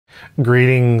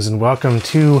Greetings and welcome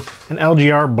to an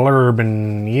LGR blurb,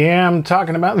 and yeah, I'm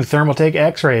talking about the Thermaltake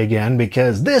Xray again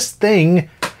because this thing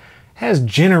has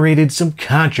generated some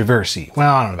controversy.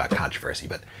 Well, I don't know about controversy,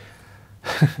 but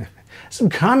some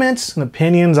comments and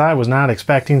opinions I was not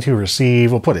expecting to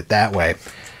receive, we'll put it that way.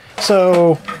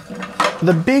 So,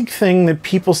 the big thing that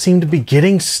people seem to be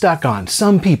getting stuck on,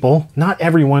 some people, not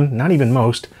everyone, not even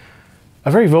most, a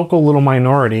very vocal little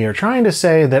minority are trying to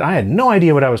say that I had no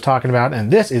idea what I was talking about and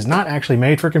this is not actually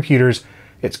made for computers,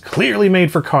 it's clearly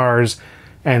made for cars,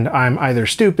 and I'm either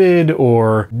stupid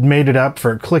or made it up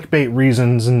for clickbait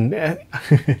reasons, and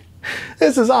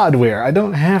this is oddware. I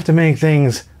don't have to make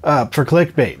things up for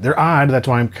clickbait. They're odd, that's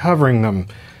why I'm covering them.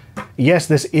 Yes,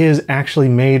 this is actually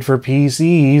made for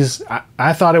PCs.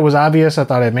 I thought it was obvious, I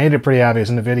thought I made it pretty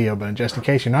obvious in the video, but just in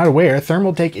case you're not aware,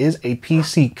 Thermaltake is a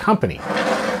PC company.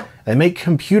 They make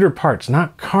computer parts,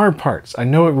 not car parts. I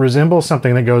know it resembles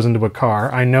something that goes into a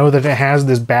car. I know that it has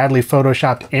this badly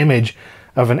photoshopped image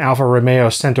of an Alfa Romeo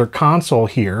center console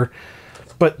here,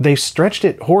 but they stretched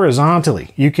it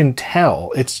horizontally. You can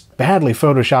tell it's badly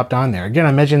photoshopped on there. Again,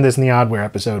 I mentioned this in the Oddware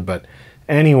episode, but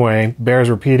anyway, bears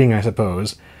repeating, I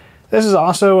suppose. This is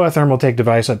also a Thermaltake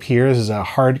device up here. This is a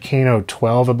Hardcano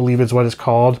 12, I believe is what it's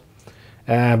called.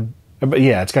 But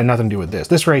yeah, it's got nothing to do with this.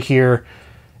 This right here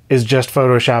is just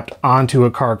photoshopped onto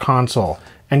a car console.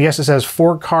 And yes, it says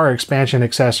for car expansion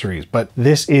accessories, but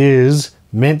this is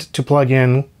meant to plug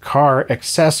in car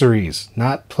accessories,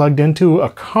 not plugged into a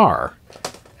car.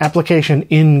 Application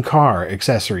in car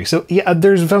accessory. So yeah,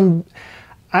 there's some,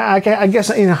 I guess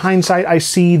in hindsight, I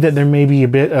see that there may be a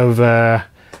bit of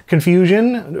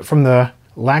confusion from the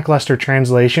lackluster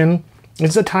translation.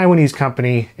 It's a Taiwanese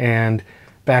company, and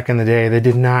back in the day, they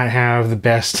did not have the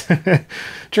best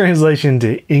translation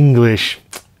to English.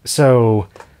 So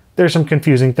there's some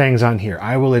confusing things on here.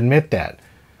 I will admit that.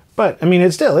 But, I mean,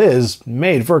 it still is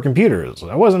made for computers.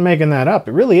 I wasn't making that up.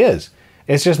 It really is.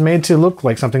 It's just made to look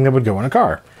like something that would go in a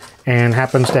car, and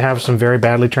happens to have some very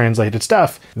badly translated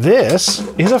stuff. This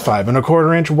is a 5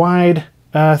 1/4 inch wide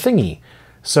thingy.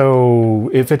 So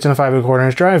it fits in a 5 1/4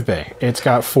 inch drive bay. It's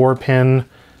got 4-pin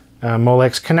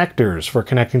Molex connectors for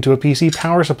connecting to a PC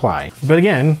power supply. But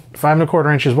again, 5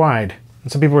 1/4 inches wide.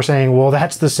 And some people were saying, well,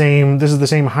 that's the same, this is the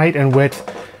same height and width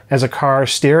as a car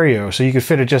stereo, so you could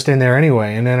fit it just in there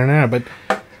anyway, and no, but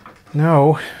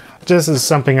no. This is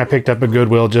something I picked up at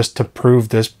Goodwill just to prove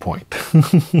this point.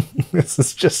 This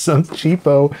is just some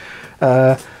cheapo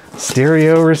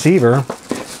stereo receiver.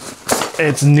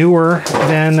 It's newer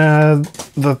than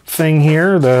the thing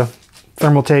here, the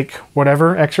Thermaltake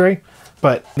whatever, Xray.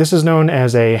 But this is known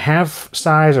as a half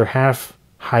size or half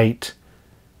height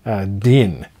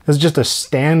DIN. This is just a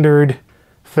standard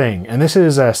thing. And this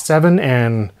is a 7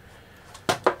 and,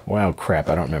 well, crap,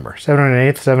 I don't remember. 7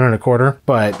 1/8, 7 1/4,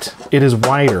 but it is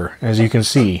wider, as you can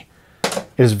see. It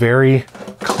is very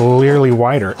clearly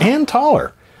wider and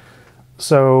taller.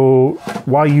 So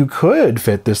while you could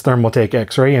fit this Thermaltake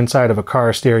Xray inside of a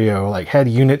car stereo like head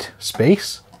unit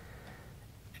space,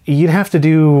 you'd have to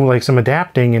do like some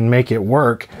adapting and make it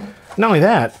work. Not only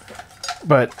that,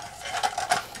 but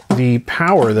the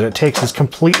power that it takes is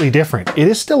completely different. It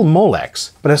is still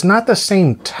Molex, but it's not the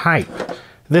same type.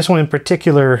 This one in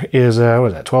particular is, what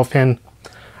is that, 12 pin?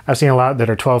 I've seen a lot that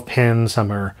are 12 pin,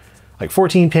 some are like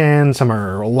 14 pin, some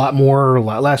are a lot more, a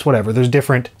lot less, whatever. There's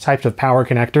different types of power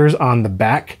connectors on the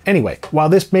back. Anyway, while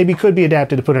this maybe could be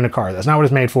adapted to put in a car, that's not what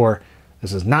it's made for.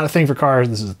 This is not a thing for cars,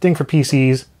 this is a thing for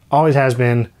PCs. Always has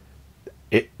been.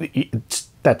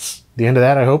 That's the end of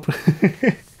that, I hope.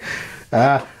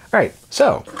 All right,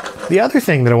 so the other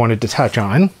thing that I wanted to touch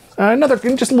on,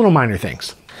 just little minor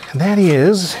things. That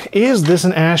is this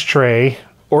an ashtray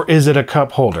or is it a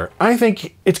cup holder? I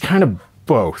think it's kind of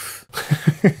both.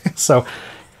 So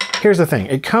here's the thing,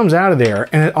 it comes out of there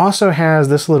and it also has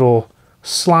this little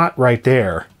slot right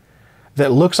there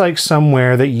that looks like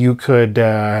somewhere that you could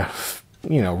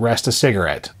you know, rest a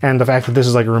cigarette. And the fact that this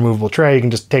is like a removable tray, you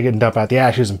can just take it and dump out the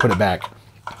ashes and put it back.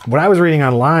 What I was reading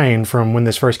online from when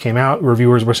this first came out,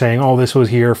 reviewers were saying, oh, this was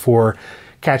here for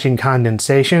catching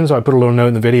condensation. So I put a little note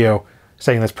in the video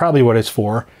saying that's probably what it's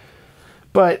for.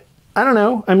 But I don't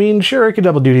know. I mean, sure, it could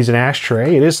double duty as an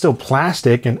ashtray. It is still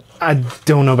plastic, and I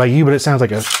don't know about you, but it sounds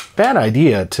like a bad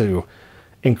idea to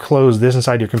enclose this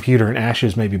inside your computer and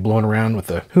ashes may be blowing around with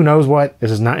the who knows what.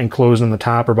 This is not enclosed on the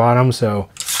top or bottom, so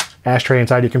ashtray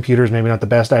inside your computer is maybe not the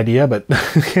best idea, but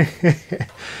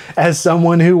as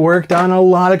someone who worked on a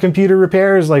lot of computer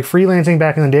repairs, like freelancing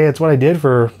back in the day, it's what I did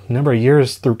for a number of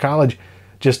years through college,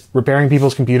 just repairing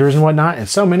people's computers and whatnot, and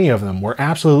so many of them were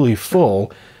absolutely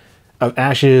full of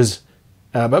ashes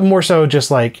but more so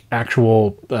just like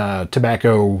actual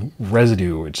tobacco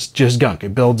residue. It's just gunk.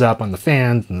 It builds up on the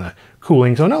fans and the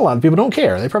cooling, so not a lot of people don't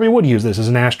care. They probably would use this as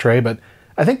an ashtray, but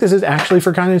I think this is actually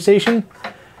for condensation.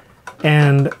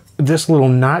 And this little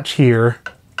notch here,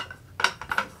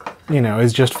 you know,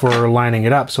 is just for lining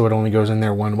it up so it only goes in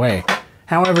there one way.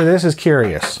 However, this is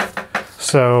curious.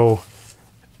 So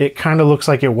it kind of looks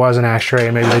like it was an ashtray,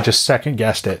 and maybe they just second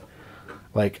guessed it.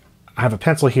 Like, I have a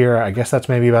pencil here. I guess that's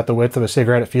maybe about the width of a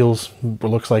cigarette. It feels,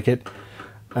 looks like it.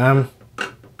 You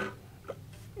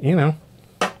know,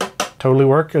 totally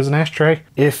work as an ashtray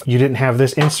if you didn't have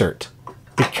this insert.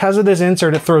 Because of this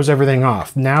insert, it throws everything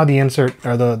off. Now the insert,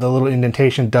 or the little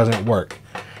indentation, doesn't work.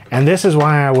 And this is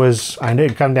why I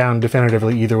didn't come down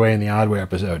definitively either way in the Odd Way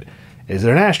episode. Is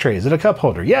it an ashtray? Is it a cup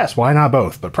holder? Yes, why not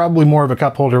both? But probably more of a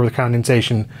cup holder with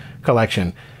condensation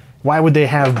collection. Why would they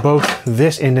have both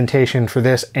this indentation for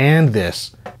this and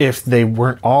this if they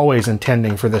weren't always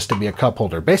intending for this to be a cup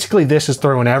holder? Basically, this is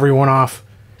throwing everyone off.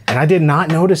 And I did not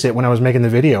notice it when I was making the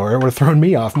video, or it would have thrown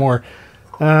me off more.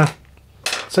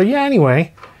 So yeah,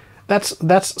 anyway, that's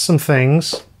some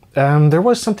things. There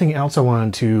was something else I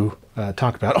wanted to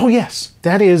talk about. Oh yes,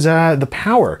 that is the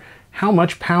power. How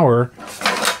much power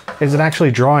is it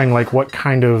actually drawing? Like, what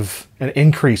kind of an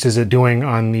increase is it doing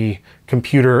on the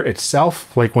computer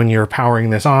itself? Like when you're powering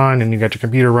this on and you got your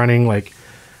computer running, like,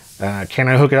 can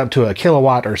I hook it up to a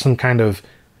kilowatt or some kind of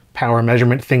power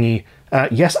measurement thingy?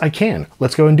 Yes, I can.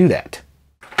 Let's go and do that.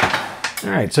 All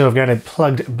right, so I've got it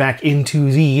plugged back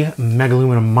into the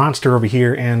Megaluminum monster over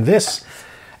here, and this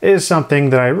is something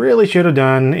that I really should have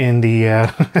done in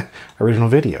the original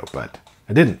video, but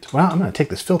I didn't. Well, I'm gonna take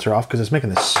this filter off because it's making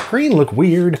the screen look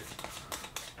weird.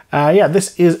 Yeah,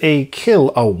 this is a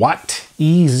kilowatt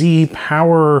EZ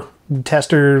power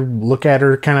tester, look at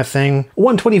her kind of thing.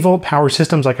 120 volt power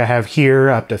systems like I have here,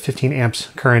 up to 15 amps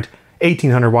current,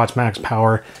 1800 watts max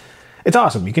power. It's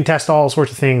awesome. You can test all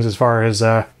sorts of things as far as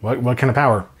what kind of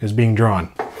power is being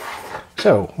drawn.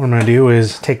 So what I'm going to do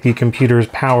is take the computer's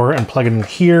power and plug it in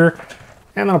here,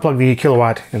 and then I'll plug the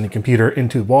kilowatt in the computer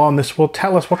into the wall, and this will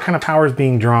tell us what kind of power is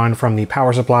being drawn from the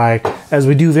power supply as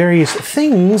we do various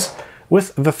things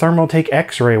with the Thermaltake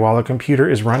Xray while the computer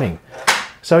is running.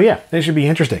 So yeah, this should be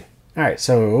interesting. All right,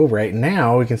 so right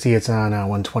now we can see it's on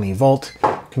 120 volt.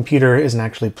 Computer isn't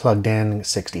actually plugged in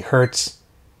 60 hertz.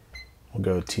 We'll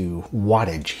go to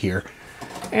wattage here,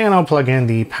 and I'll plug in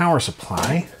the power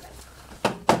supply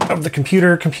of the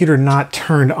computer. Computer not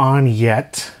turned on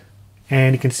yet,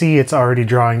 and you can see it's already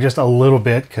drawing just a little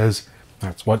bit because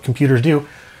that's what computers do.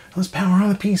 Let's power on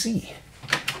the PC,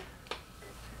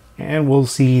 and we'll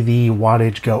see the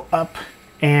wattage go up,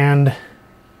 and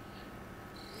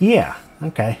yeah,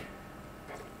 okay.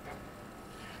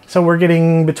 So we're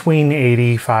getting between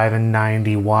 85 and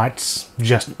 90 watts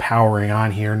just powering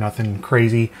on here, nothing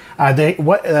crazy. Blah,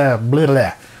 blah,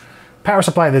 blah. Power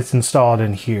supply that's installed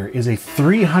in here is a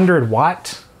 300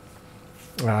 watt.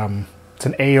 It's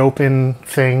an A-open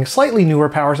thing, slightly newer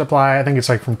power supply. I think it's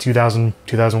like from 2000,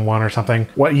 2001 or something.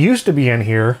 What used to be in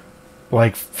here,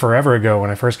 like forever ago when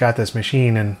I first got this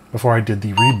machine and before I did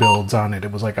the rebuilds on it,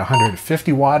 it was like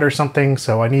 150 watt or something.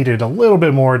 So I needed a little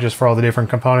bit more just for all the different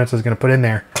components I was going to put in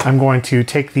there. I'm going to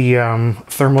take the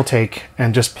Thermaltake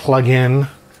and just plug in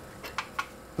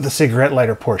the cigarette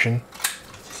lighter portion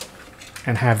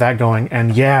and have that going.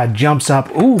 And yeah, it jumps up,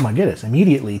 oh my goodness,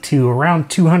 immediately to around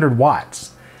 200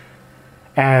 watts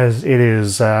as it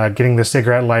is getting the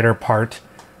cigarette lighter part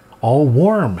all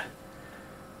warm.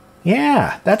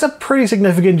 Yeah, that's a pretty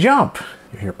significant jump.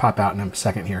 Here, pop out in a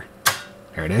second here.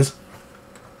 There it is.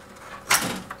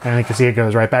 And you can see it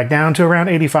goes right back down to around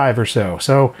 85 or so.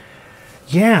 So,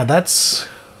 yeah, that's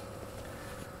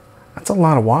a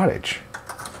lot of wattage.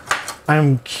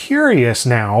 I'm curious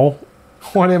now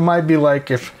what it might be like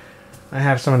if I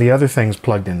have some of the other things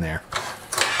plugged in there.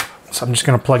 So I'm just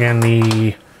going to plug in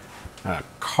the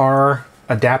car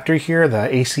adapter here,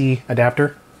 the AC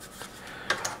adapter.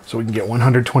 So we can get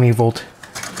 120 volt,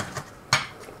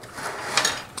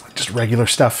 just regular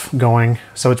stuff going.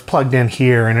 So it's plugged in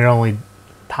here and it only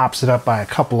pops it up by a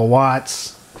couple of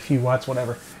watts, a few watts,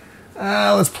 whatever.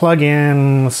 Let's plug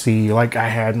in, let's see, like I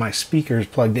had my speakers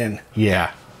plugged in.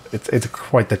 Yeah, it's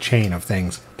quite the chain of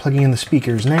things. Plugging in the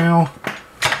speakers now.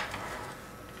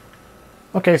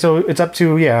 Okay, so it's up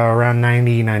to, yeah, around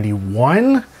 90,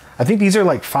 91. I think these are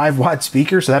like 5 watt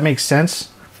speakers, so that makes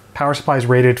sense. Power supply is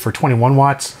rated for 21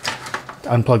 watts.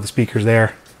 Unplug the speakers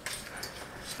there.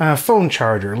 Phone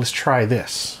charger, let's try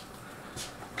this.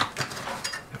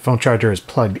 The phone charger is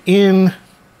plugged in,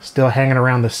 still hanging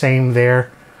around the same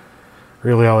there.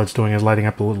 Really all it's doing is lighting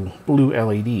up a little blue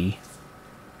LED.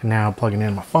 And now plugging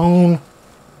in my phone.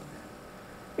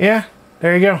 yeah,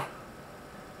 there you go.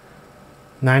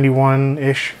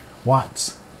 91-ish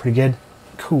watts. Pretty good.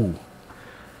 Cool.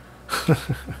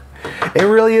 It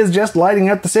really is just lighting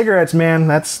up the cigarettes, man.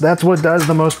 That's what does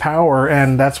the most power,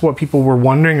 and that's what people were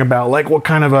wondering about. Like, what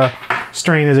kind of a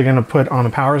strain is it going to put on a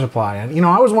power supply? And, you know,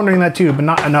 I was wondering that too, but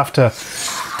not enough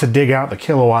to dig out the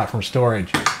kilowatt from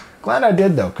storage. Glad I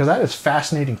did, though, because that is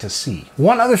fascinating to see.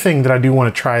 One other thing that I do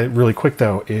want to try really quick,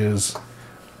 though, is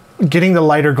getting the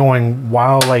lighter going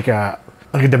while like a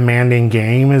demanding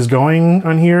game is going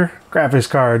on here. Graphics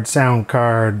card, sound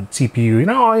card, CPU, you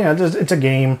know, yeah, it's a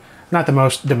game. Not the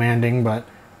most demanding, but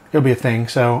it'll be a thing.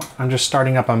 So I'm just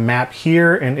starting up a map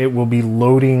here, and it will be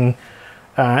loading.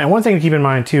 And one thing to keep in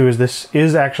mind, too, is this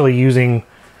is actually using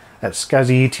that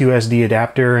SCSI to SD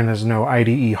adapter, and there's no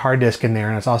IDE hard disk in there,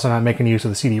 and it's also not making use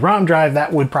of the CD-ROM drive.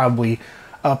 That would probably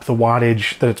up the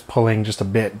wattage that it's pulling just a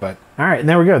bit. But all right, and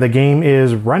there we go. The game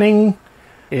is running.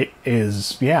 It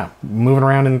is, yeah, moving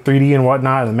around in 3D and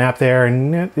whatnot, the map there,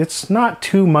 and it's not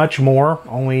too much more,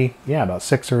 only, yeah, about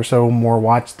 6 or so more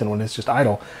watts than when it's just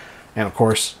idle. And of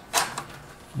course,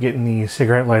 getting the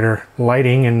cigarette lighter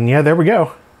lighting, and yeah, there we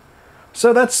go.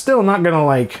 So that's still not gonna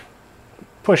like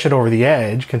push it over the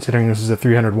edge, considering this is a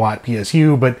 300 watt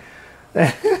PSU, but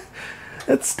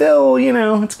it's still, you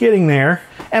know, it's getting there.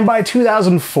 And by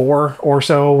 2004 or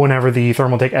so, whenever the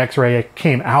Thermaltake Xray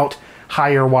came out,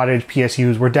 higher wattage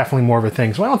PSUs were definitely more of a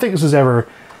thing. So I don't think this was ever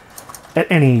at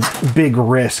any big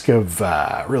risk of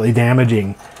really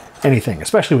damaging anything,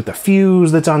 especially with the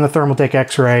fuse that's on the Thermaltake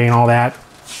Xray and all that.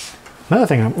 Another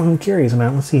thing I'm curious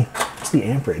about, let's see, what's the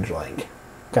amperage like?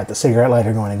 Got the cigarette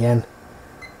lighter going again.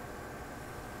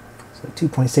 So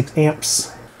 2.6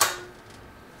 amps.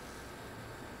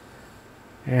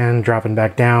 And dropping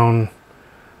back down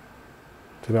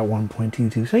to about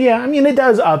 1.22. So yeah, I mean, it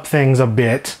does up things a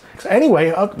bit. So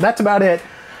anyway, that's about it.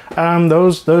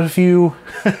 Those few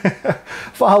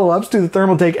follow-ups to the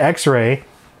Thermaltake Xray.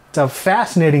 It's a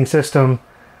fascinating system,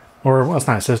 or well, it's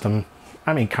not a system.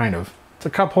 I mean, kind of. It's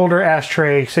a cup holder,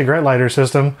 ashtray, cigarette lighter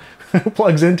system.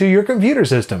 Plugs into your computer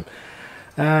system.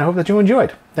 I hope that you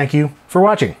enjoyed. Thank you for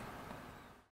watching.